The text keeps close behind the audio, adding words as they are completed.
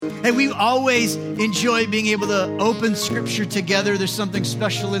Hey, we always enjoy being able to open Scripture together. There's something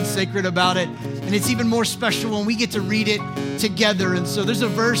special and sacred about it. And it's even more special when we get to read it together. And so there's a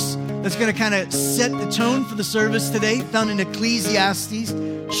verse that's going to kind of set the tone for the service today, found in Ecclesiastes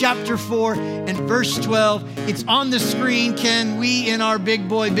chapter 4 and verse 12. It's on the screen. Can we, in our big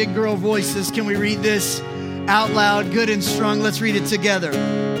boy, big girl voices, can we read this out loud, good and strong? Let's read it together.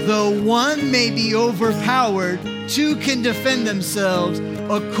 Though one may be overpowered, two can defend themselves.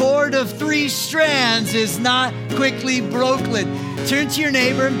 A cord of three strands is not quickly broken. Turn to your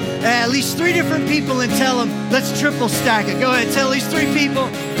neighbor, at least three different people, and tell them, let's triple stack it. Go ahead, tell at least three people,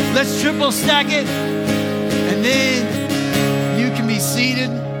 let's triple stack it. And then you can be seated.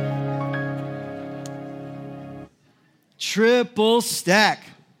 Triple stack.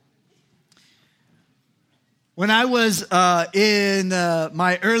 When I was in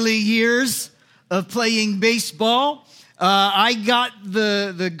my early years of playing baseball, I got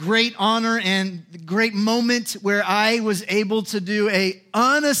the great honor and the great moment where I was able to do a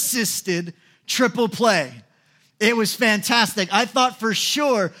unassisted triple play. It was fantastic. I thought for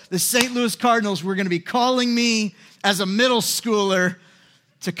sure the St. Louis Cardinals were going to be calling me as a middle schooler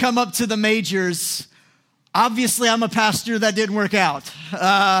to come up to the majors. Obviously, I'm a pastor. That didn't work out.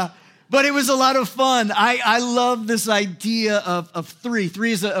 But it was a lot of fun. I love this idea of three.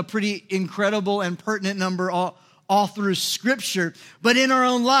 Three is a pretty incredible and pertinent number all through Scripture. But in our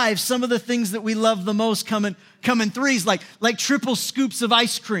own lives, some of the things that we love the most come in threes, like triple scoops of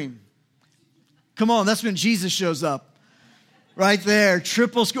ice cream. Come on, that's when Jesus shows up. Right there,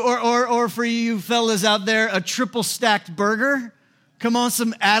 triple scoop. Or for you fellas out there, a triple stacked burger. Come on,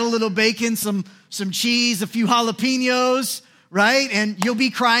 add a little bacon, some cheese, a few jalapenos. Right? And you'll be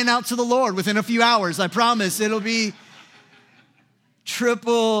crying out to the Lord within a few hours. I promise. It'll be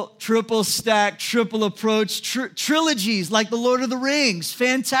triple stack, triple approach, trilogies like the Lord of the Rings.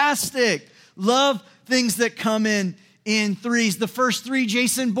 Fantastic. Love things that come in threes. The first three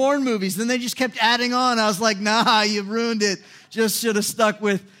Jason Bourne movies. Then they just kept adding on. I was like, nah, you ruined it. Just should have stuck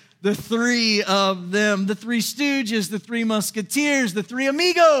with the three of them. The Three Stooges, the Three Musketeers, the Three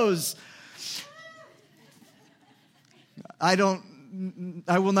Amigos. I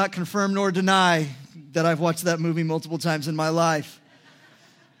will not confirm nor deny that I've watched that movie multiple times in my life.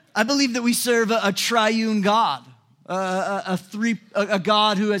 I believe that we serve a triune God, a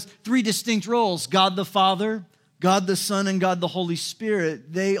God who has three distinct roles: God the Father, God the Son, and God the Holy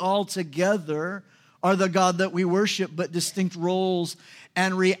Spirit. They all together are the God that we worship, but distinct roles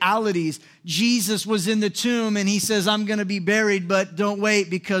and realities. Jesus was in the tomb and he says, I'm going to be buried, but don't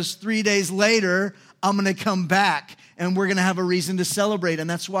wait, because 3 days later, I'm going to come back. And we're going to have a reason to celebrate. And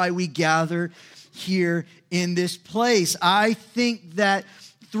that's why we gather here in this place. I think that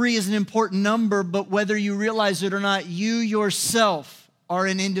three is an important number, but whether you realize it or not, you yourself are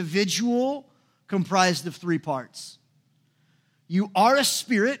an individual comprised of three parts. You are a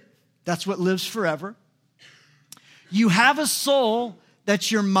spirit. That's what lives forever. You have a soul.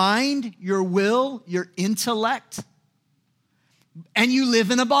 That's your mind, your will, your intellect. And you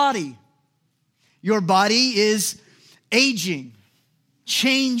live in a body. Your body is aging,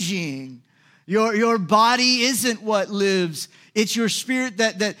 changing. Your body isn't what lives. It's your spirit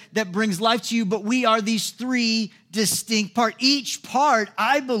that brings life to you. But we are these three distinct parts. Each part,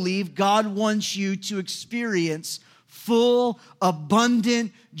 I believe, God wants you to experience full,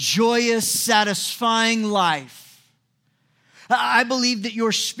 abundant, joyous, satisfying life. I believe that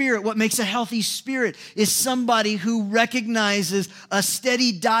your spirit, what makes a healthy spirit, is somebody who recognizes a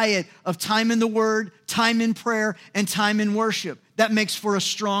steady diet of time in the Word, time in prayer, and time in worship. That makes for a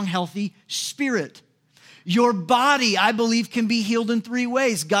strong, healthy spirit. Your body, I believe, can be healed in three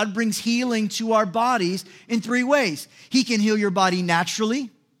ways. God brings healing to our bodies in three ways. He can heal your body naturally.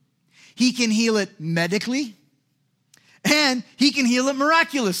 He can heal it medically. And he can heal it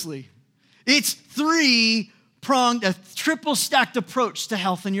miraculously. It's three-pronged, a triple stacked approach to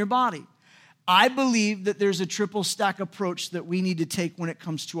health in your body. I believe that there's a triple stack approach that we need to take when it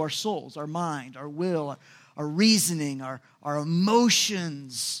comes to our souls, our mind, our will, our reasoning, our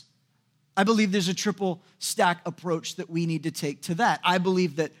emotions. I believe there's a triple stack approach that we need to take to that. I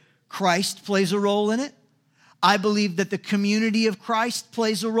believe that Christ plays a role in it. I believe that the community of Christ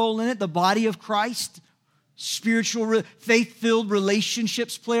plays a role in it, the body of Christ. Spiritual, faith-filled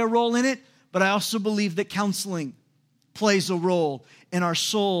relationships play a role in it. But I also believe that counseling plays a role in our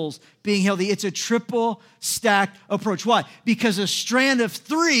souls being healthy. It's a triple stacked approach. Why? Because a strand of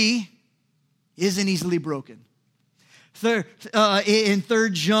three isn't easily broken. In 3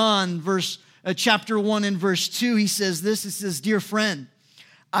 John, chapter 1 and verse 2, he says this. It says, "Dear friend,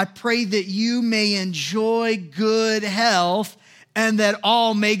 I pray that you may enjoy good health and that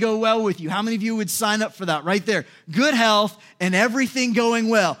all may go well with you. How many of you would sign up for that right there? Good health and everything going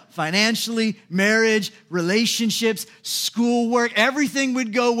well. Financially, marriage, relationships, schoolwork, everything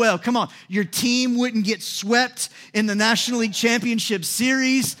would go well. Come on, your team wouldn't get swept in the National League Championship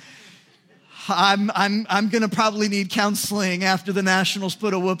Series. I'm going to probably need counseling after the Nationals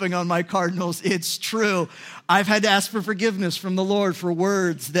put a whooping on my Cardinals. It's true. I've had to ask for forgiveness from the Lord for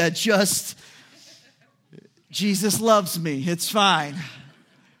words that just, Jesus loves me. It's fine.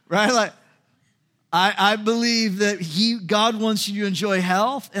 Right? Like, I believe that God wants you to enjoy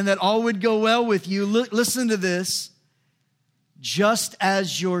health and that all would go well with you. Listen to this. Just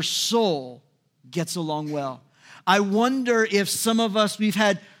as your soul gets along well. I wonder if some of us, we've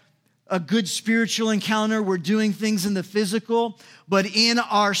had a good spiritual encounter. We're doing things in the physical, but in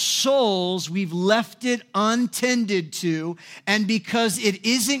our souls, we've left it untended to. And because it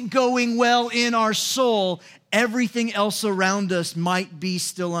isn't going well in our soul, everything else around us might be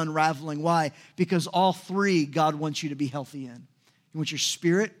still unraveling. Why? Because all three God wants you to be healthy in. He wants your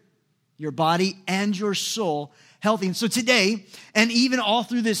spirit, your body, and your soul healthy. And so today, and even all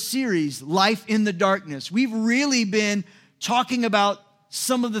through this series, Life in the Darkness, we've really been talking about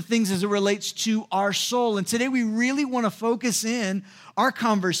some of the things as it relates to our soul. And today we really want to focus in our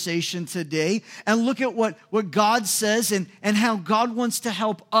conversation today and look at what God says and how God wants to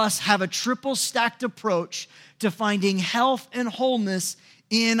help us have a triple stacked approach to finding health and wholeness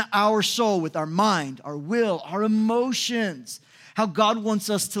in our soul with our mind, our will, our emotions. How God wants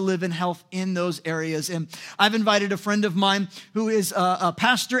us to live in health in those areas. And I've invited a friend of mine who is a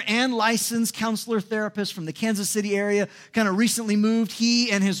pastor and licensed counselor therapist from the Kansas City area, kind of recently moved.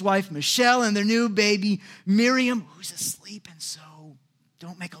 He and his wife, Michelle, and their new baby, Miriam, who's asleep, and so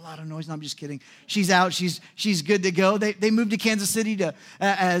don't make a lot of noise. No, I'm just kidding. She's out. She's good to go. They moved to Kansas City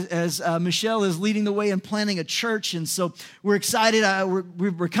as Michelle is leading the way and planning a church. And so we're excited. We're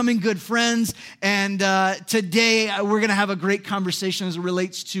becoming good friends. And today we're going to have a great conversation as it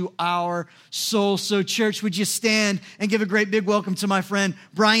relates to our soul. So church, would you stand and give a great big welcome to my friend,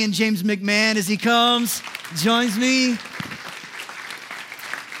 Brian James McMahon, as he comes, joins me.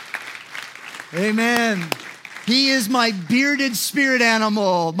 Amen. He is my bearded spirit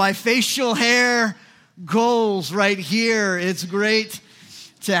animal, my facial hair goals right here. It's great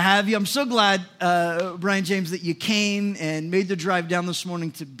to have you. I'm so glad, Brian James, that you came and made the drive down this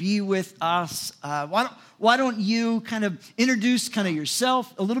morning to be with us. Why don't you kind of introduce kind of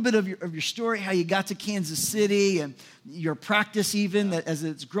yourself, a little bit of your story, how you got to Kansas City and your practice even as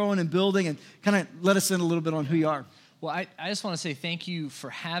it's growing and building, and kind of let us in a little bit on who you are. Well, I just want to say thank you for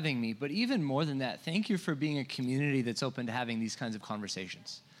having me, but even more than that, thank you for being a community that's open to having these kinds of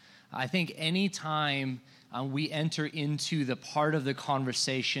conversations. I think anytime we enter into the part of the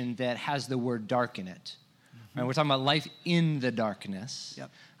conversation that has the word dark in it, right? We're talking about life in the darkness,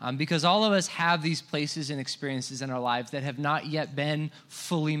 because all of us have these places and experiences in our lives that have not yet been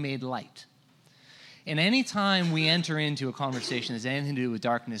fully made light. And any time we enter into a conversation that has anything to do with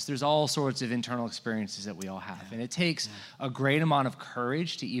darkness, there's all sorts of internal experiences that we all have. And it takes a great amount of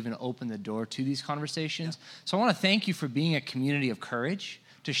courage to even open the door to these conversations. So I want to thank you for being a community of courage,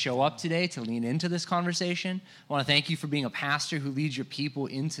 to show up today, to lean into this conversation. I want to thank you for being a pastor who leads your people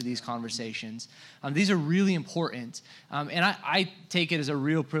into these conversations. These are really important. And I take it as a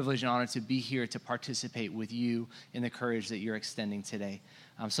real privilege and honor to be here to participate with you in the courage that you're extending today.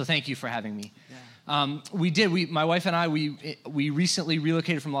 So thank you for having me. My wife and I, we recently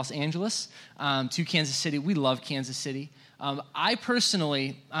relocated from Los Angeles to Kansas City. We love Kansas City. I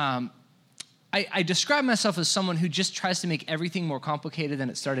personally, I describe myself as someone who just tries to make everything more complicated than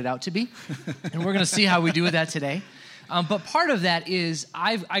it started out to be. And we're going to see how we do with that today. But part of that is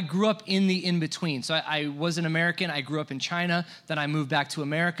I grew up in the in-between. So I was an American. I grew up in China. Then I moved back to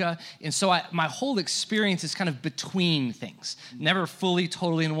America. And so my whole experience is kind of between things. Never fully,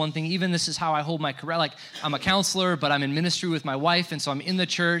 totally in one thing. Even this is how I hold my career. Like, I'm a counselor, but I'm in ministry with my wife. And so I'm in the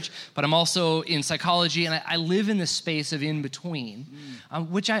church, but I'm also in psychology. And I live in this space of in-between,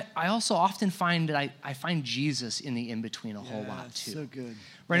 which I also often find that I find Jesus in the in-between a whole lot, too. So good.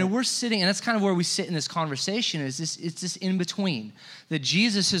 Right, and we're sitting, and that's kind of where we sit in this conversation, it's this in-between, that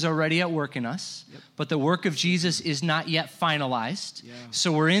Jesus is already at work in us, but the work of Jesus is not yet finalized.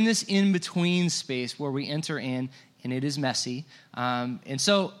 So we're in this in-between space where we enter in, and it is messy. And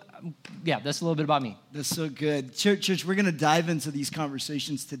so, that's a little bit about me. That's so good. Church, we're going to dive into these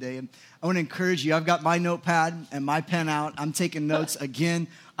conversations today, and I want to encourage you. I've got my notepad and my pen out. I'm taking notes again.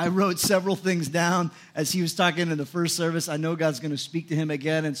 I wrote several things down as he was talking in the first service. I know God's going to speak to him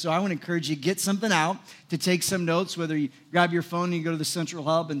again. And so I want to encourage you, get something out to take some notes, whether you grab your phone and you go to the Central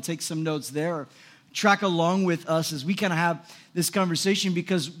Hub and take some notes there, or track along with us as we kind of have this conversation,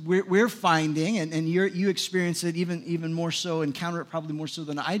 because we're finding, and you experience it even more so, encounter it probably more so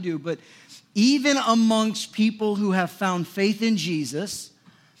than I do, but even amongst people who have found faith in Jesus,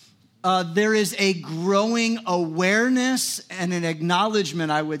 there is a growing awareness and an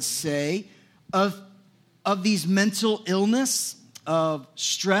acknowledgement, I would say, of these mental illness, of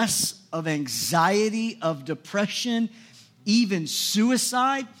stress, of anxiety, of depression, even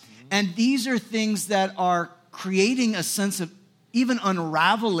suicide. And these are things that are creating a sense of even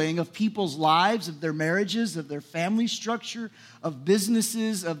unraveling of people's lives, of their marriages, of their family structure, of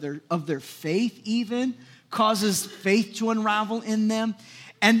businesses, of their faith even, causes faith to unravel in them.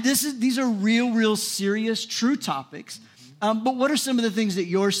 And these are real serious, true topics. But what are some of the things that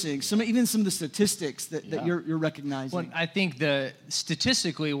you're seeing? Even some of the statistics that you're recognizing? Well, I think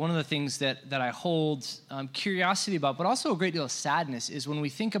statistically, one of the things that I hold curiosity about, but also a great deal of sadness, is when we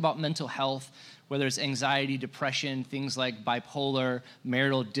think about mental health, whether it's anxiety, depression, things like bipolar,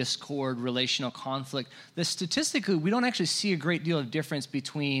 marital discord, relational conflict, statistically, we don't actually see a great deal of difference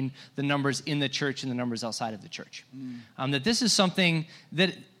between the numbers in the church and the numbers outside of the church. That this is something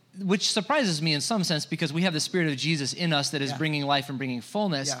which surprises me in some sense, because we have the Spirit of Jesus in us that is bringing life and bringing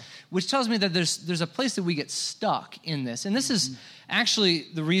fullness, which tells me that there's a place that we get stuck in this. And this is actually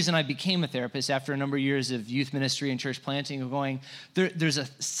the reason I became a therapist after a number of years of youth ministry and church planting, of going, there's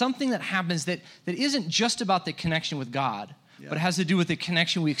something that happens that isn't just about the connection with God, but it has to do with the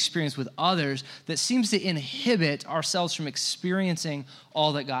connection we experience with others that seems to inhibit ourselves from experiencing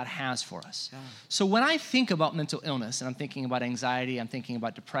all that God has for us. Yeah. So when I think about mental illness, and I'm thinking about anxiety, I'm thinking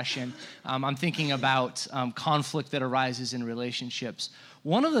about depression, I'm thinking about conflict that arises in relationships,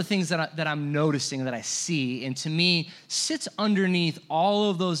 one of the things that I'm noticing, that I see, and to me sits underneath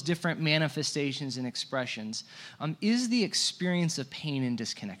all of those different manifestations and expressions, is the experience of pain and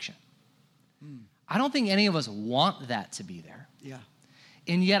disconnection. I don't think any of us want that to be there. Yeah.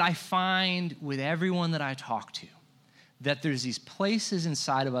 And yet I find with everyone that I talk to that there's these places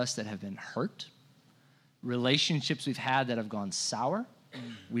inside of us that have been hurt, relationships we've had that have gone sour.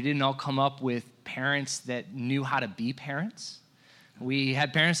 We didn't all come up with parents that knew how to be parents. We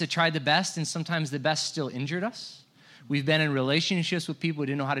had parents that tried the best, and sometimes the best still injured us. We've been in relationships with people who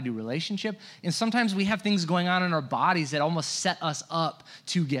didn't know how to do relationship, and sometimes we have things going on in our bodies that almost set us up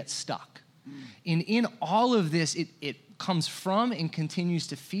to get stuck. And in all of this, it comes from and continues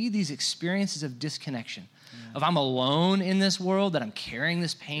to feed these experiences of disconnection, of I'm alone in this world, that I'm carrying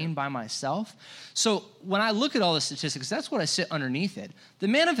this pain by myself. So when I look at all the statistics, that's what I sit underneath it. The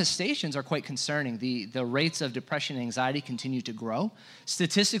manifestations are quite concerning. The rates of depression and anxiety continue to grow.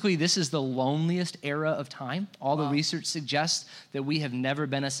 Statistically, this is the loneliest era of time. All the research suggests that we have never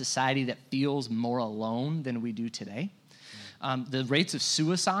been a society that feels more alone than we do today. The rates of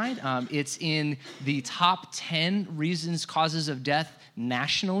suicide, it's in the top 10 causes of death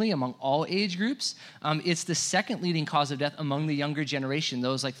nationally among all age groups. It's the second leading cause of death among the younger generation,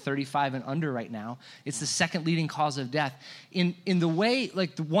 those like 35 and under right now. It's the second leading cause of death. In the way,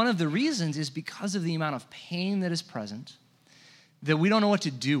 one of the reasons is because of the amount of pain that is present that we don't know what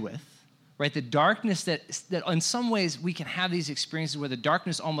to do with. Right, the darkness that in some ways we can have these experiences where the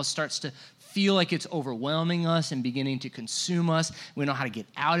darkness almost starts to feel like it's overwhelming us and beginning to consume us. We don't know how to get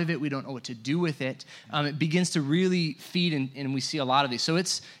out of it. We don't know what to do with it. It begins to really feed, and we see a lot of these. So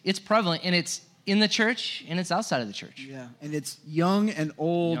it's prevalent, and it's in the church, and it's outside of the church. Yeah, and it's young and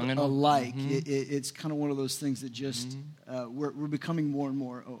old alike. It's kind of one of those things that just we're becoming more and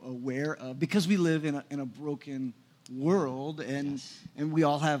more aware of, because we live in a broken world, and we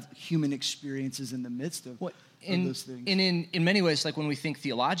all have human experiences in the midst of those things. And in many ways, like when we think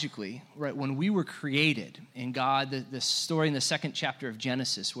theologically, right, when we were created, and God, the story in the second chapter of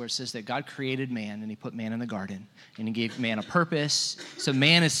Genesis, where it says that God created man, and he put man in the garden, and he gave man a purpose. So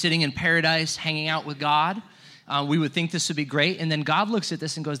man is sitting in paradise, hanging out with God. We would think this would be great. And then God looks at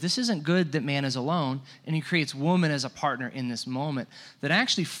this and goes, this isn't good that man is alone. And he creates woman as a partner in this moment. That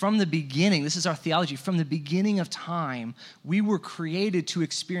actually from the beginning, this is our theology, from the beginning of time, we were created to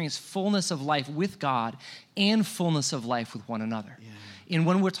experience fullness of life with God and fullness of life with one another. Yeah. And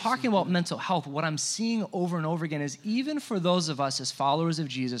when we're talking about mental health, what I'm seeing over and over again is even for those of us as followers of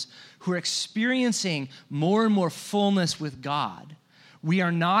Jesus who are experiencing more and more fullness with God, we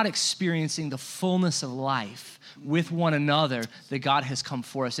are not experiencing the fullness of life with one another that God has come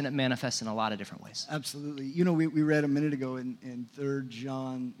for us, and it manifests in a lot of different ways. Absolutely. You know, we read a minute ago in 3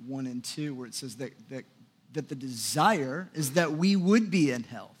 John 1 and 2 where it says that the desire is that we would be in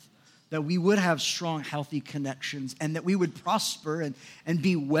health, that we would have strong, healthy connections, and that we would prosper and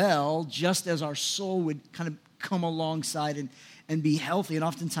be well, just as our soul would kind of come alongside and be healthy. And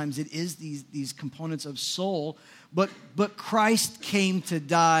oftentimes it is these components of soul, but Christ came to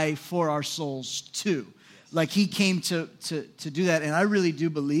die for our souls too. Like he came to do that. And I really do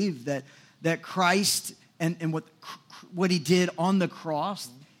believe that Christ and what he did on the cross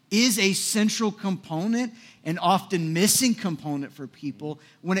is a central component and often missing component for people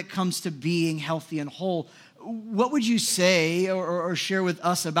when it comes to being healthy and whole. What would you say or share with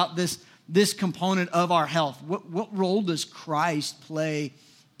us about this component of our health? What role does Christ play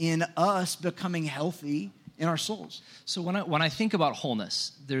in us becoming healthy in our souls? So when I think about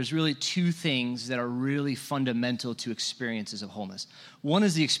wholeness, there's really two things that are really fundamental to experiences of wholeness. One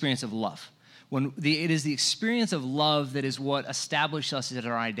is the experience of love. It is the experience of love that is what establishes us as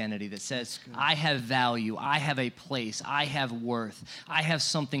our identity, that says, I have value, I have a place, I have worth, I have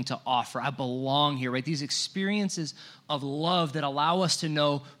something to offer, I belong here, right? These experiences of love that allow us to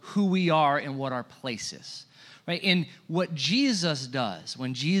know who we are and what our place is. Right? And what Jesus does,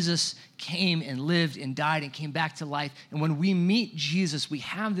 when Jesus came and lived and died and came back to life, and when we meet Jesus, we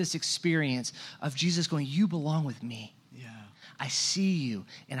have this experience of Jesus going, you belong with me. I see you,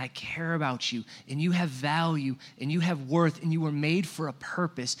 and I care about you, and you have value, and you have worth, and you were made for a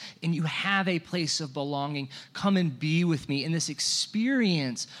purpose, and you have a place of belonging. Come and be with me. And this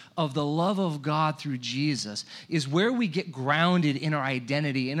experience of the love of God through Jesus is where we get grounded in our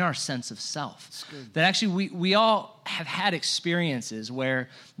identity, in our sense of self. That actually we all have had experiences where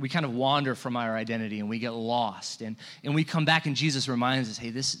we kind of wander from our identity and we get lost, and we come back and Jesus reminds us,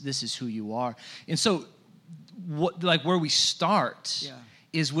 hey, this is who you are. And so where we start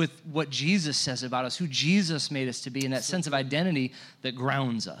is with what Jesus says about us, who Jesus made us to be, and that sense of identity that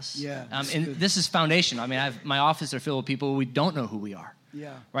grounds us. And this is foundation. I mean, my office are filled with people we don't know who we are.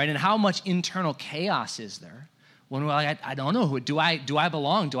 Right? And how much internal chaos is there when we're like, I don't know who. Do I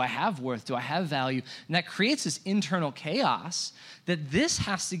belong? Do I have worth? Do I have value? And that creates this internal chaos that this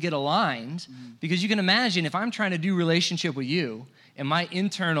has to get aligned, because you can imagine if I'm trying to do relationship with you, and my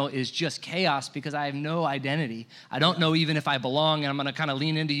internal is just chaos because I have no identity. I don't know even if I belong, and I'm going to kind of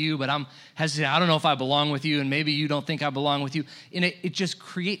lean into you, but I'm hesitant. I don't know if I belong with you, and maybe you don't think I belong with you. And it just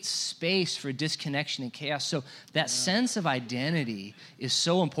creates space for disconnection and chaos. So that sense of identity is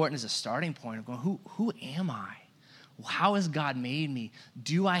so important as a starting point of going, who am I? How has God made me?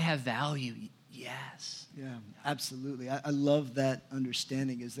 Do I have value? Yes. Yeah, absolutely. I love that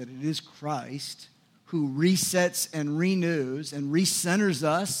understanding, is that it is Christ who resets and renews and recenters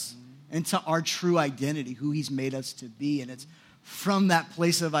us into our true identity, who he's made us to be. And it's from that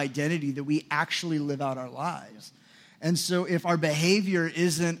place of identity that we actually live out our lives. And so if our behavior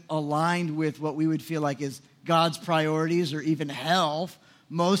isn't aligned with what we would feel like is God's priorities or even health,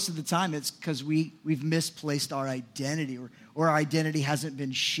 most of the time it's because we've misplaced our identity, or our identity hasn't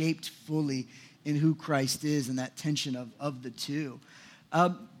been shaped fully in who Christ is, and that tension of the two.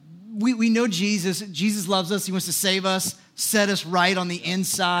 We know Jesus. Jesus loves us. He wants to save us, set us right on the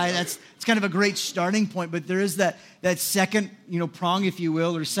inside. It's kind of a great starting point. But there is that second, prong, if you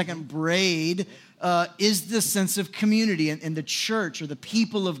will, or second braid, is the sense of community and the church, or the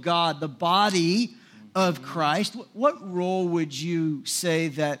people of God, the body of Christ. What role would you say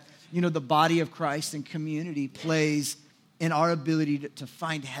that the body of Christ and community plays in our ability to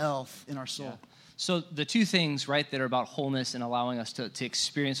find health in our soul? Yeah. So the two things, right, that are about wholeness and allowing us to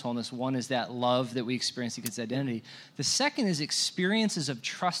experience wholeness, one is that love that we experience against identity. The second is experiences of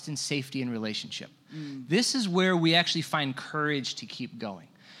trust and safety in relationship. This is where we actually find courage to keep going,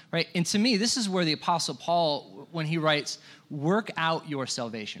 right? And to me, this is where the Apostle Paul, when he writes, work out your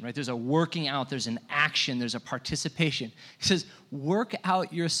salvation, right? There's a working out, there's an action, there's a participation. He says, work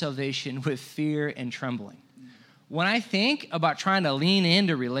out your salvation with fear and trembling. When I think about trying to lean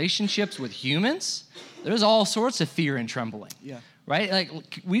into relationships with humans, there's all sorts of fear and trembling, right?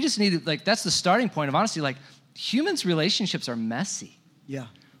 Like, we just need to, that's the starting point of, honestly, humans' relationships are messy,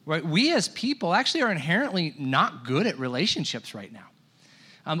 right? We as people actually are inherently not good at relationships right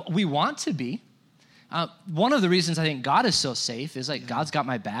now. We want to be. One of the reasons I think God is so safe is God's got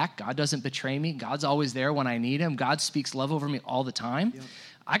my back. God doesn't betray me. God's always there when I need him. God speaks love over me all the time.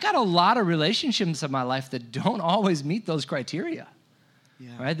 I got a lot of relationships in my life that don't always meet those criteria,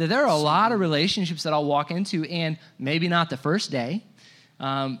 right? There are a lot of relationships that I'll walk into, and maybe not the first day,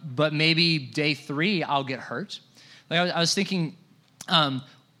 but maybe day 3 I'll get hurt. I was thinking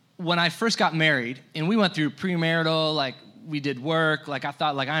when I first got married, and we went through premarital, we did work, I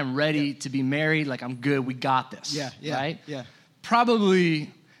thought, I'm ready to be married, I'm good, we got this, right? Probably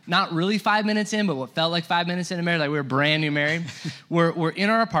not really 5 minutes in, but what felt like 5 minutes into marriage, we were brand new married. We're in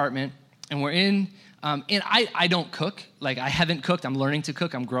our apartment, and we're in And I don't cook. Like, I haven't cooked. I'm learning to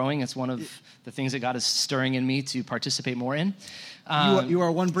cook. I'm growing. It's one of the things that God is stirring in me to participate more in. You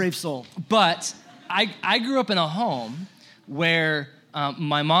are one brave soul. But I grew up in a home where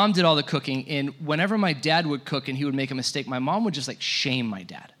my mom did all the cooking, and whenever my dad would cook and he would make a mistake, my mom would just like shame my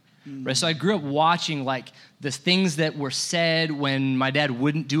dad. Right? So I grew up watching like the things that were said when my dad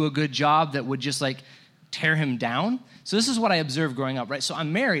wouldn't do a good job that would just like tear him down. So this is what I observed growing up, right? So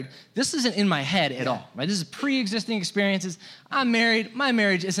I'm married. This isn't in my head at all, right? This is pre-existing experiences. I'm married. My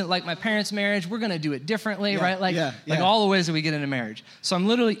marriage isn't like my parents' marriage. We're going to do it differently, right? Like all the ways that we get into marriage. So I'm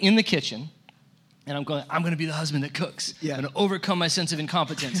literally in the kitchen, and I'm going to be the husband that cooks. I'm going to overcome my sense of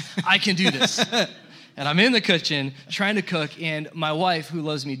incompetence. I can do this. And I'm in the kitchen trying to cook, and my wife, who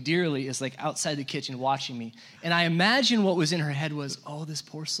loves me dearly, is like outside the kitchen watching me. And I imagine what was in her head was, oh, this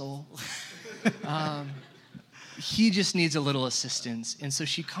poor soul. He just needs a little assistance. And so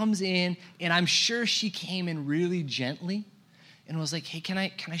she comes in, and I'm sure she came in really gently and was like, hey, can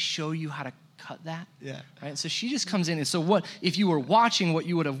I show you how to cut that? Right? So she just comes in. And so what, if you were watching, what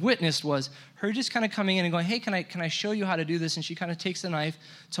you would have witnessed was her just kind of coming in and going, hey, can I show you how to do this? And she kind of takes the knife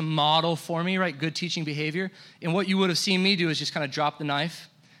to model for me, right? Good teaching behavior. And what you would have seen me do is just kind of drop the knife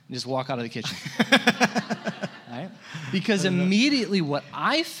and just walk out of the kitchen. Right? Because immediately what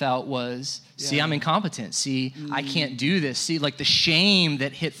I felt was, see, I'm incompetent. See, I can't do this. See, like the shame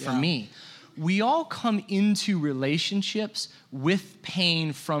that hit for me. We all come into relationships with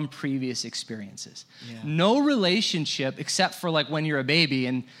pain from previous experiences. No relationship, except for like when you're a baby,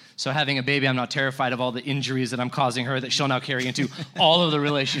 and so having a baby, I'm not terrified of all the injuries that I'm causing her that she'll now carry into all of the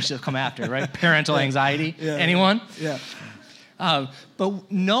relationships come after, right? Parental anxiety. Anyone?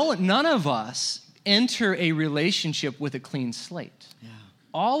 But none of us enter a relationship with a clean slate.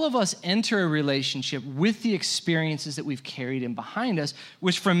 All of us enter a relationship with the experiences that we've carried in behind us,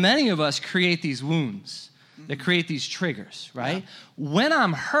 which for many of us create these wounds, that create these triggers, right? When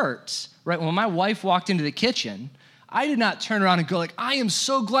I'm hurt, right, when my wife walked into the kitchen, I did not turn around and go like, I am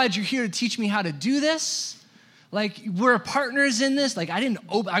so glad you're here to teach me how to do this. Like, we're partners in this. Like,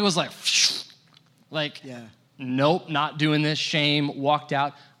 I was like, nope, not doing this, shame, walked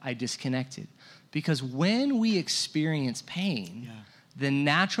out. I disconnected. Because when we experience pain, the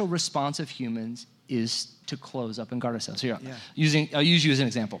natural response of humans is to close up and guard ourselves. Here, I'll use you as an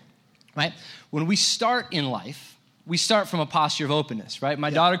example, right? When we start in life, we start from a posture of openness, right? My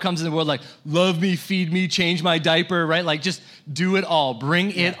daughter comes in the world like, love me, feed me, change my diaper, right? Like, just do it all,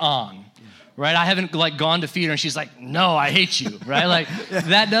 bring it on, right? I haven't like gone to feed her and she's like, no, I hate you, right? Like,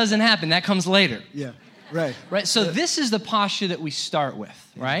 that doesn't happen. That comes later. Right? So this is the posture that we start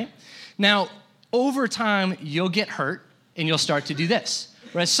with, right? Now, over time, you'll get hurt and you'll start to do this,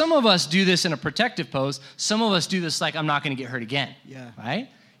 right? Some of us do this in a protective pose. Some of us do this like, I'm not going to get hurt again, right?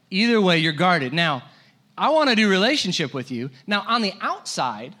 Either way, you're guarded. Now, I want to do relationship with you. Now, on the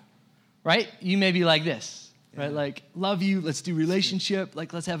outside, right, you may be like this, right? Like, love you, let's do relationship,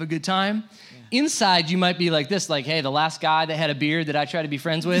 like, let's have a good time. Inside, you might be like this, like, hey, the last guy that had a beard that I tried to be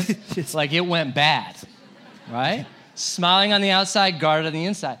friends with, it's like, it went bad, right? Smiling on the outside, guarded on the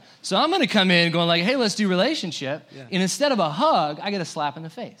inside. So I'm going to come in going like, hey, let's do relationship. And instead of a hug, I get a slap in the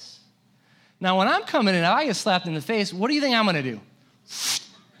face. Now, when I'm coming in, I get slapped in the face, what do you think I'm going to do?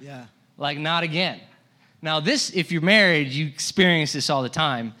 Like, not again. Now, this, if you're married, you experience this all the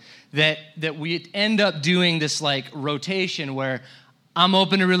time, that we end up doing this like rotation where I'm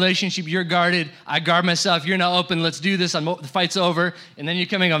open to relationship, you're guarded, I guard myself, you're not open, let's do this, the fight's over, and then you're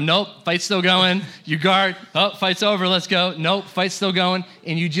coming up, nope, fight's still going, you guard, oh, fight's over, let's go, nope, fight's still going,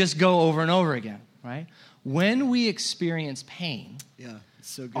 and you just go over and over again, right? When we experience pain, it's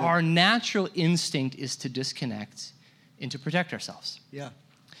so good. Our natural instinct is to disconnect and to protect ourselves.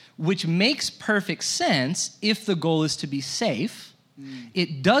 Which makes perfect sense if the goal is to be safe.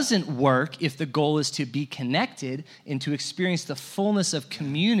 It doesn't work if the goal is to be connected and to experience the fullness of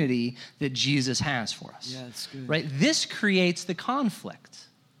community that Jesus has for us. That's good. Right? This creates the conflict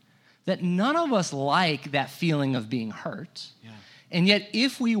that none of us like that feeling of being hurt. And yet,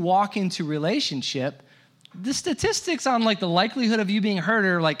 if we walk into relationship, the statistics on like the likelihood of you being hurt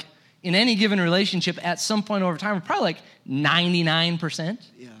are like in any given relationship at some point over time are probably like 99%.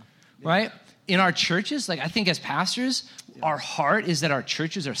 Right? In our churches, like I think as pastors, our heart is that our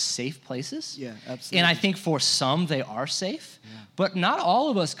churches are safe places. Absolutely. And I think for some, they are safe. But not all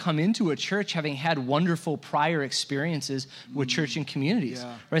of us come into a church having had wonderful prior experiences with church and communities.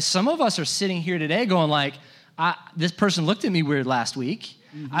 Right? Some of us are sitting here today going like, this person looked at me weird last week.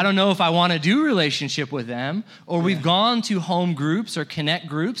 I don't know if I want to do relationship with them. Or we've gone to home groups or connect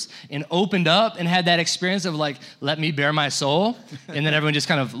groups and opened up and had that experience of like, let me bare my soul. And then everyone just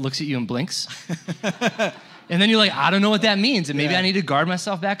kind of looks at you and blinks. And then you're like, I don't know what that means. And maybe I need to guard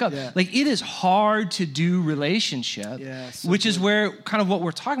myself back up. Yeah. Like, it is hard to do relationship, which is where kind of what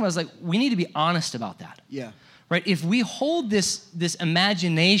we're talking about is like, we need to be honest about that. Yeah. Right? If we hold this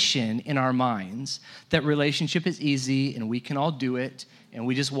imagination in our minds that relationship is easy and we can all do it and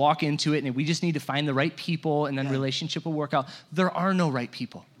we just walk into it and we just need to find the right people and then relationship will work out, there are no right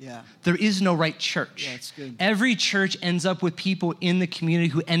people. Yeah. There is no right church. Yeah, it's good. Every church ends up with people in the community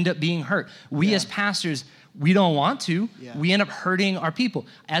who end up being hurt. We as pastors, we don't want to. Yeah. We end up hurting our people.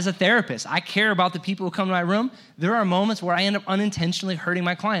 As a therapist, I care about the people who come to my room. There are moments where I end up unintentionally hurting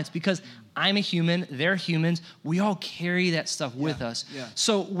my clients because I'm a human, they're humans. We all carry that stuff with us. Yeah.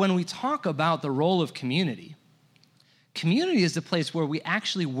 So when we talk about the role of community, community is the place where we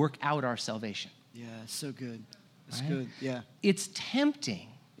actually work out our salvation. Yeah, so good. It's good, yeah. It's tempting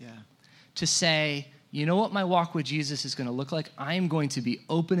to say, you know what my walk with Jesus is going to look like? I am going to be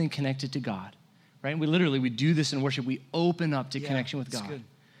open and connected to God. Right? We do this in worship. We open up to connection with God. Good.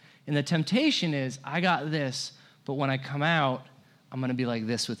 And the temptation is, I got this, but when I come out, I'm going to be like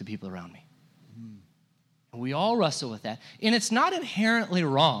this with the people around me. And we all wrestle with that. And it's not inherently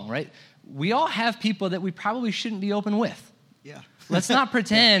wrong, right? We all have people that we probably shouldn't be open with. Yeah. Let's not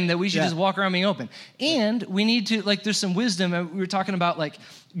pretend that we should just walk around being open. And we need to, like, there's some wisdom. We were talking about, like,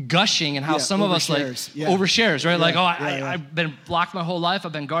 gushing and how some of us, like, overshares, right? Like, I've been blocked my whole life.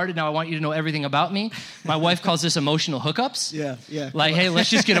 I've been guarded. Now I want you to know everything about me. My wife calls this emotional hookups. Like, hey, let's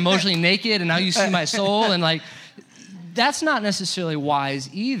just get emotionally naked, and now you see my soul. And, like, that's not necessarily wise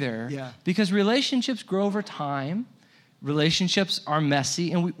either because relationships grow over time. Relationships are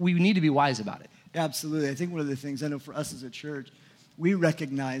messy, and we need to be wise about it. Absolutely. I think one of the things I know for us as a church, we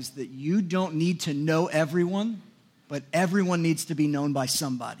recognize that you don't need to know everyone, but everyone needs to be known by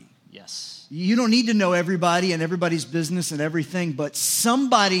somebody. Yes. You don't need to know everybody and everybody's business and everything, but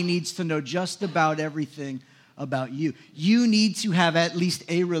somebody needs to know just about everything about you. You need to have at least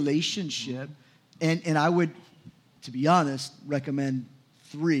a relationship, and I would, to be honest, recommend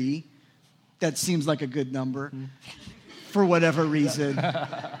 3. That seems like a good number for whatever reason.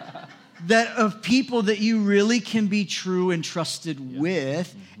 That of people that you really can be true and trusted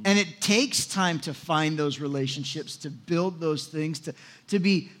with. And it takes time to find those relationships, to build those things, to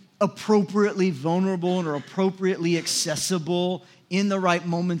be appropriately vulnerable or appropriately accessible in the right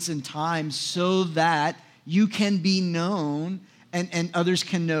moments and times so that you can be known and others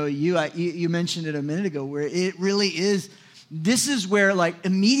can know you. You mentioned it a minute ago where it really is, this is where like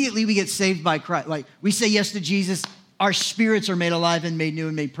immediately we get saved by Christ. Like we say yes to Jesus, our spirits are made alive and made new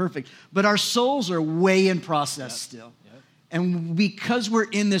and made perfect. But our souls are way in process still. And because we're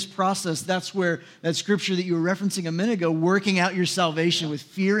in this process, that's where that scripture that you were referencing a minute ago, working out your salvation with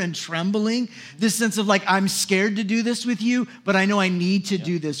fear and trembling, this sense of like, I'm scared to do this with you, but I know I need to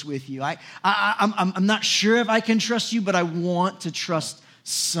do this with you. I'm not sure if I can trust you, but I want to trust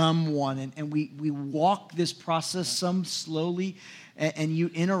someone. And we walk this process some slowly, and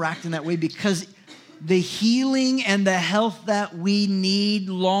you interact in that way because the healing and the health that we need,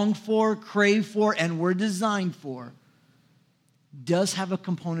 long for, crave for, and we're designed for does have a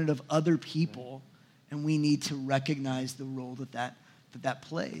component of other people, and we need to recognize the role that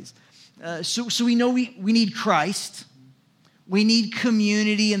plays. So we know we need Christ. We need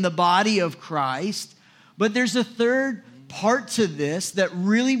community in the body of Christ. But there's a third part to this that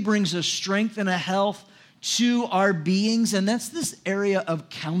really brings a strength and a health to our beings, and that's this area of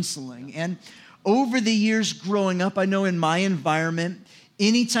counseling. And over the years growing up, I know in my environment,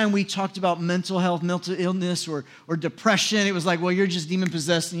 anytime we talked about mental health, mental illness, or depression, it was like, well, you're just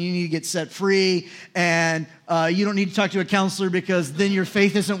demon-possessed and you need to get set free, and you don't need to talk to a counselor because then your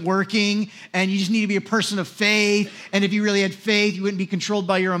faith isn't working, and you just need to be a person of faith, and if you really had faith, you wouldn't be controlled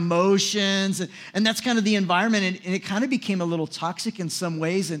by your emotions, and that's kind of the environment, and it kind of became a little toxic in some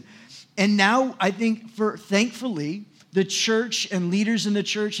ways, and now I think, thankfully, the church and leaders in the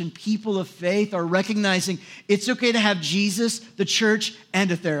church and people of faith are recognizing it's okay to have Jesus, the church, and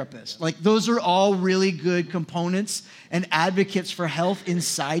a therapist. Like those are all really good components and advocates for health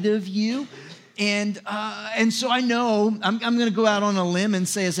inside of you. And so I know I'm going to go out on a limb and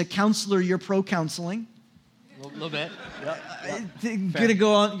say as a counselor, you're pro-counseling. A little bit. Going to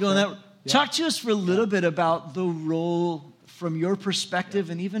go on that. Yeah. Talk to us for a little bit about the role from your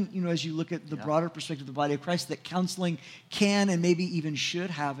perspective, and even as you look at the broader perspective of the body of Christ, that counseling can and maybe even should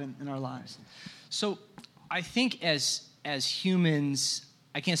have in our lives. So I think as humans,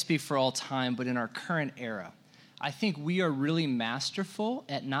 I can't speak for all time, but in our current era, I think we are really masterful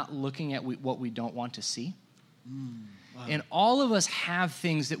at not looking at what we don't want to see. Wow. And all of us have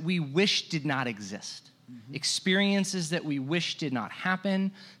things that we wish did not exist. Experiences that we wish did not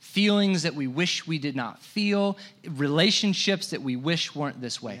happen, feelings that we wish we did not feel, relationships that we wish weren't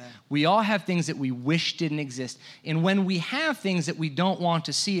this way. Yeah. We all have things that we wish didn't exist. And when we have things that we don't want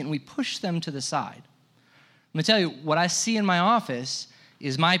to see and we push them to the side, let me tell you, what I see in my office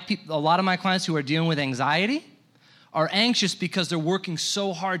is a lot of my clients who are dealing with anxiety are anxious because they're working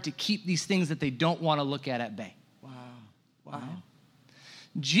so hard to keep these things that they don't want to look at bay. Wow.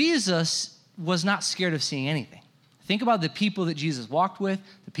 Jesus was not scared of seeing anything. Think about the people that Jesus walked with,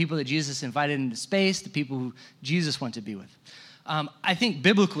 the people that Jesus invited into space, the people who Jesus went to be with. I think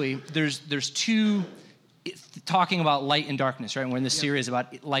biblically, there's two, talking about light and darkness, right? We're in this series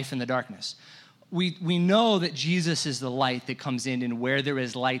about life in the darkness. We know that Jesus is the light that comes in, and where there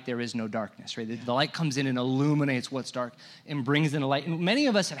is light, there is no darkness, right? The light comes in and illuminates what's dark and brings in the light. And many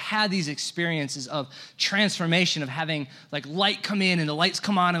of us have had these experiences of transformation, of having like light come in and the lights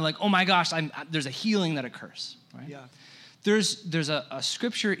come on and like, oh my gosh, there's a healing that occurs, right? Yeah. There's a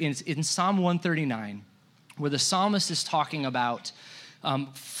scripture in Psalm 139 where the psalmist is talking about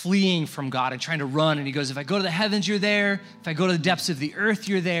fleeing from God and trying to run. And he goes, if I go to the heavens, you're there. If I go to the depths of the earth,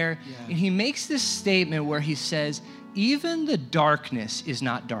 you're there. Yeah. And he makes this statement where he says, even the darkness is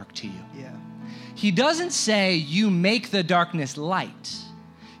not dark to you. Yeah. He doesn't say you make the darkness light.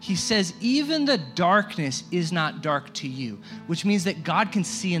 He says, even the darkness is not dark to you, which means that God can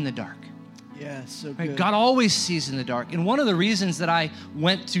see in the dark. Yeah, so good. Right? God always sees in the dark. And one of the reasons that I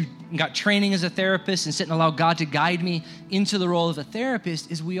got training as a therapist and sit and allow God to guide me into the role of a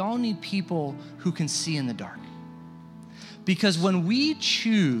therapist is we all need people who can see in the dark. Because when we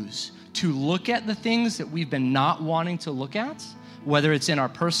choose to look at the things that we've been not wanting to look at, whether it's in our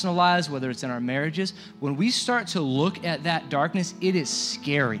personal lives, whether it's in our marriages, when we start to look at that darkness, it is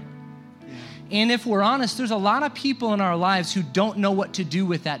scary. Yeah. And if we're honest, there's a lot of people in our lives who don't know what to do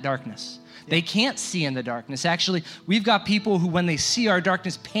with that darkness. They can't see in the darkness. Actually, we've got people who, when they see our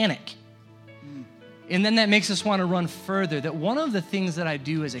darkness, panic. And then that makes us want to run further. That one of the things that I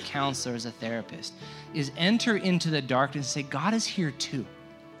do as a counselor, as a therapist, is enter into the darkness and say, God is here too.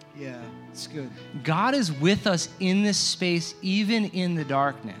 Yeah, it's good. God is with us in this space, even in the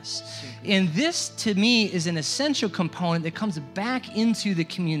darkness. And this, to me, is an essential component that comes back into the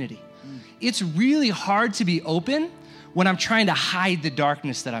community. It's really hard to be open when I'm trying to hide the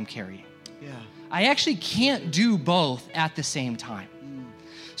darkness that I'm carrying. I actually can't do both at the same time.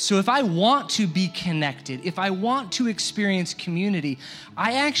 So if I want to be connected, if I want to experience community,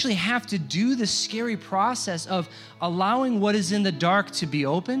 I actually have to do the scary process of allowing what is in the dark to be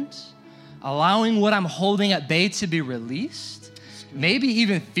opened, allowing what I'm holding at bay to be released, maybe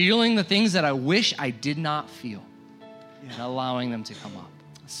even feeling the things that I wish I did not feel, and allowing them to come up.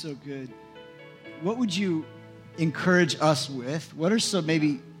 That's so good. What would you encourage us with? What are some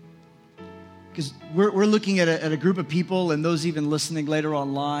maybe... Because we're looking at a group of people, and those even listening later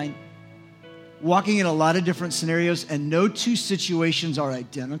online, walking in a lot of different scenarios, and no two situations are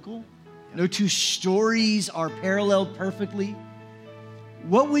identical. No two stories are paralleled perfectly.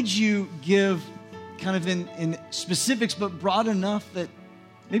 What would you give kind of in specifics, but broad enough that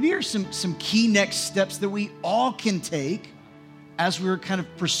maybe are some key next steps that we all can take as we're kind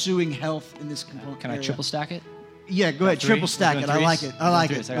of pursuing health in this component? Can I triple stack it? Yeah, go ahead. Triple stack it. I like it. I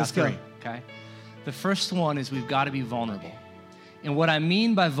like it. Let's go. Okay. The first one is we've got to be vulnerable. And what I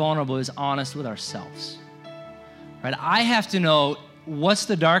mean by vulnerable is honest with ourselves. Right? I have to know what's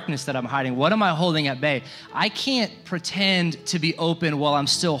the darkness that I'm hiding? What am I holding at bay? I can't pretend to be open while I'm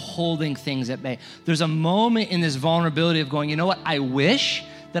still holding things at bay. There's a moment in this vulnerability of going, you know what? I wish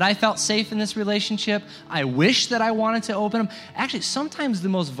that I felt safe in this relationship. I wish that I wanted to open them. Actually, sometimes the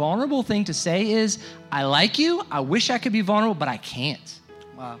most vulnerable thing to say is, I like you. I wish I could be vulnerable, but I can't.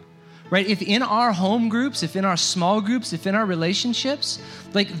 Wow. Right? If in our home groups, if in our small groups, if in our relationships,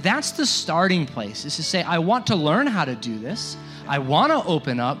 like that's the starting place, is to say, I want to learn how to do this. I want to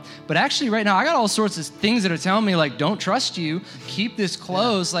open up, but actually right now I got all sorts of things that are telling me like, don't trust you, keep this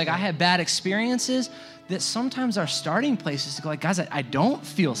closed. Like I had bad experiences. That sometimes our starting place is to go like, guys, I don't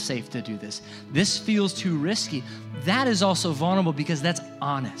feel safe to do this. This feels too risky. That is also vulnerable because that's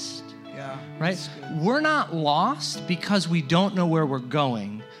honest. Yeah. Right? We're not lost because we don't know where we're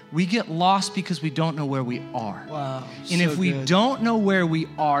going. We get lost because we don't know where we are. Wow. And if we don't know where we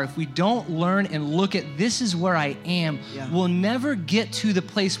are, if we don't learn and look at this is where I am, we'll never get to the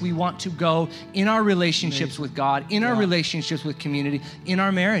place we want to go in our relationships with God, in our relationships with community, in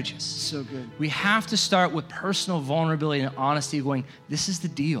our marriages. So good. We have to start with personal vulnerability and honesty going, this is the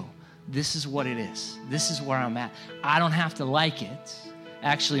deal. this is what it is. This is where I'm at. I don't have to like it.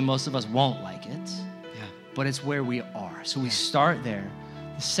 Actually, most of us won't like it, but it's where we are. So we start there.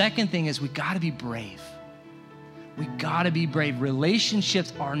 The second thing is we got to be brave. We got to be brave.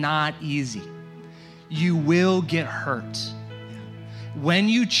 Relationships are not easy. You will get hurt. When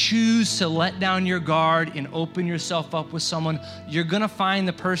you choose to let down your guard and open yourself up with someone, you're going to find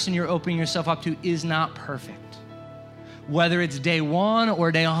the person you're opening yourself up to is not perfect. Whether it's day 1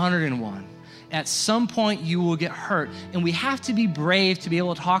 or day 101, at some point you will get hurt. And we have to be brave to be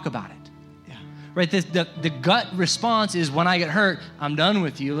able to talk about it. Right? The gut response is, when I get hurt, I'm done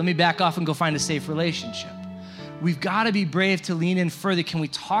with you. Let me back off and go find a safe relationship. We've got to be brave to lean in further. Can we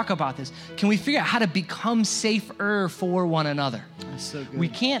talk about this? Can we figure out how to become safer for one another? That's so good. We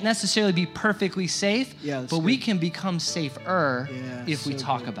can't necessarily be perfectly safe, but we can become safer if we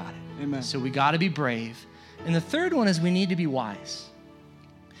talk about it. Amen. So we got to be brave. And the third one is we need to be wise.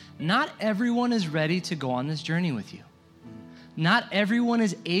 Not everyone is ready to go on this journey with you. Not everyone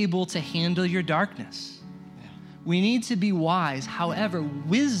is able to handle your darkness. We need to be wise. However,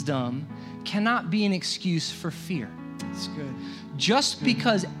 wisdom cannot be an excuse for fear. That's good. Just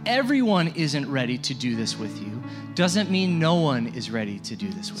because everyone isn't ready to do this with you doesn't mean no one is ready to do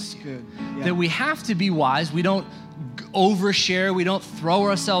this with you. Good. Yeah. That we have to be wise. We don't overshare. We don't throw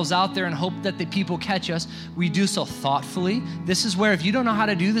ourselves out there and hope that the people catch us. We do so thoughtfully. This is where, if you don't know how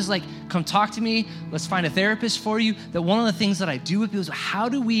to do this, like, come talk to me. Let's find a therapist for you. That one of the things that I do with people is, how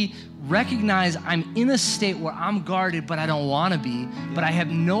do we recognize I'm in a state where I'm guarded, but I don't want to be, but I have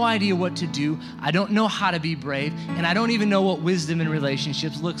no idea what to do. I don't know how to be brave, and I don't even know what wisdom in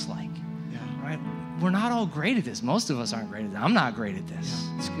relationships looks like. Right? We're not all great at this. Most of us aren't great at this. I'm not great at this.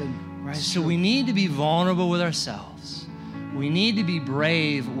 That's good. Right? So we need to be vulnerable with ourselves. We need to be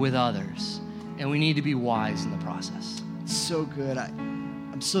brave with others, and we need to be wise in the process. So good.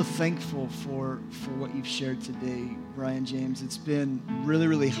 I'm so thankful for what you've shared today, Brian James. It's been really,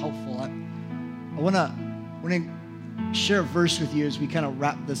 really helpful. I want to share a verse with you as we kind of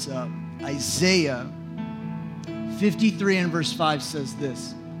wrap this up. Isaiah 53 and verse 5 says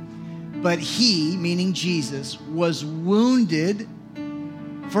this: "But he," meaning Jesus, "was wounded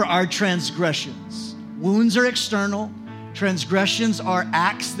for our transgressions." Wounds are external. Transgressions are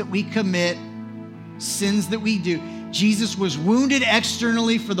acts that we commit, sins that we do. Jesus was wounded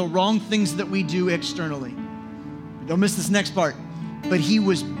externally for the wrong things that we do externally. Don't miss this next part. "But he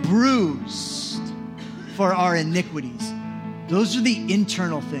was bruised for our iniquities." Those are the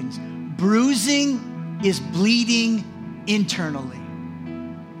internal things. Bruising is bleeding internally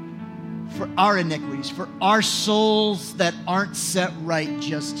for our iniquities, for our souls that aren't set right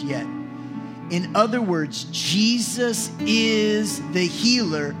just yet. In other words, Jesus is the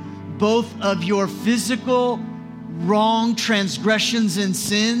healer, both of your physical wrong transgressions and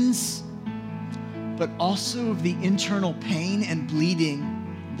sins, but also of the internal pain and bleeding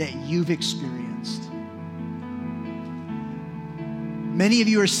that you've experienced. Many of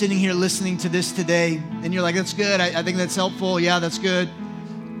you are sitting here listening to this today, and you're like, that's good. I think that's helpful. Yeah, that's good.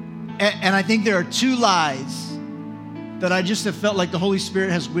 And I think there are two lies that I just have felt like the Holy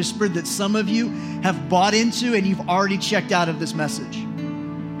Spirit has whispered that some of you have bought into, and you've already checked out of this message.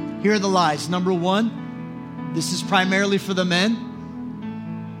 Here are the lies. Number one, this is primarily for the men,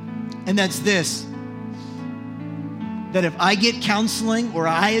 and that's this: that if I get counseling or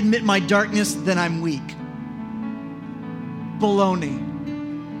I admit my darkness, then I'm weak. Baloney.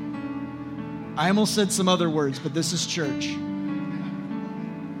 I almost said some other words, but this is church.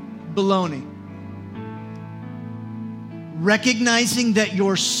 Baloney. Recognizing that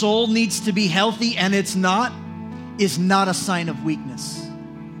your soul needs to be healthy and it's not, is not a sign of weakness.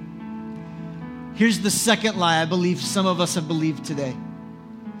 Here's the second lie I believe some of us have believed today,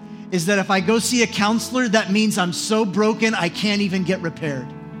 is that if I go see a counselor, that means I'm so broken I can't even get repaired.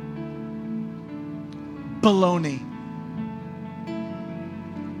 Baloney.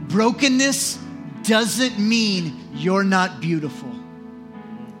 Brokenness doesn't mean you're not beautiful.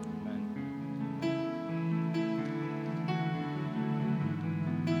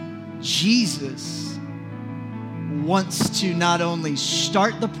 Jesus wants to not only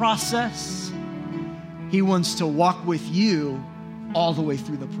start the process, he wants to walk with you all the way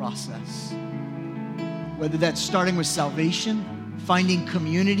through the process. Whether that's starting with salvation, finding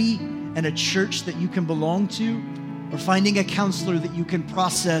community and a church that you can belong to, or finding a counselor that you can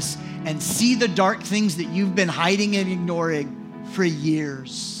process and see the dark things that you've been hiding and ignoring for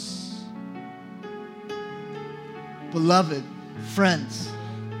years. Beloved, friends,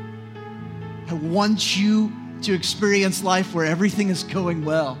 I want you to experience life where everything is going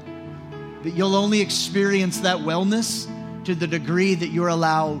well, but you'll only experience that wellness to the degree that you're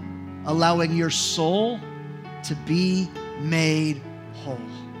allowed allowing your soul to be made whole.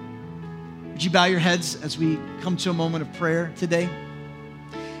 Would you bow your heads as we come to a moment of prayer today?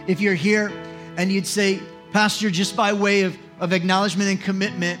 If you're here and you'd say, Pastor, just by way of acknowledgement and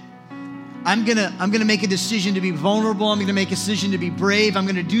commitment, I'm gonna make a decision to be vulnerable. I'm gonna make a decision to be brave. I'm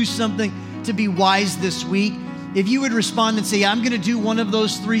gonna do something to be wise this week. If you would respond and say, yeah, I'm gonna do one of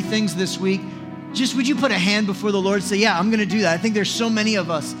those three things this week, just would you put a hand before the Lord and say, yeah, I'm gonna do that. I think there's so many of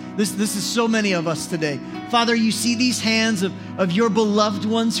us. This is so many of us today. Father, you see these hands of your beloved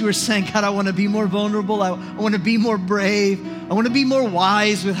ones who are saying, God, I wanna be more vulnerable. I wanna be more brave. I wanna be more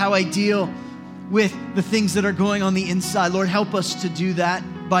wise with how I deal with the things that are going on the inside. Lord, help us to do that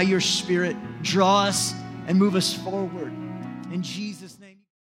by your Spirit. Draw us and move us forward. In Jesus' name.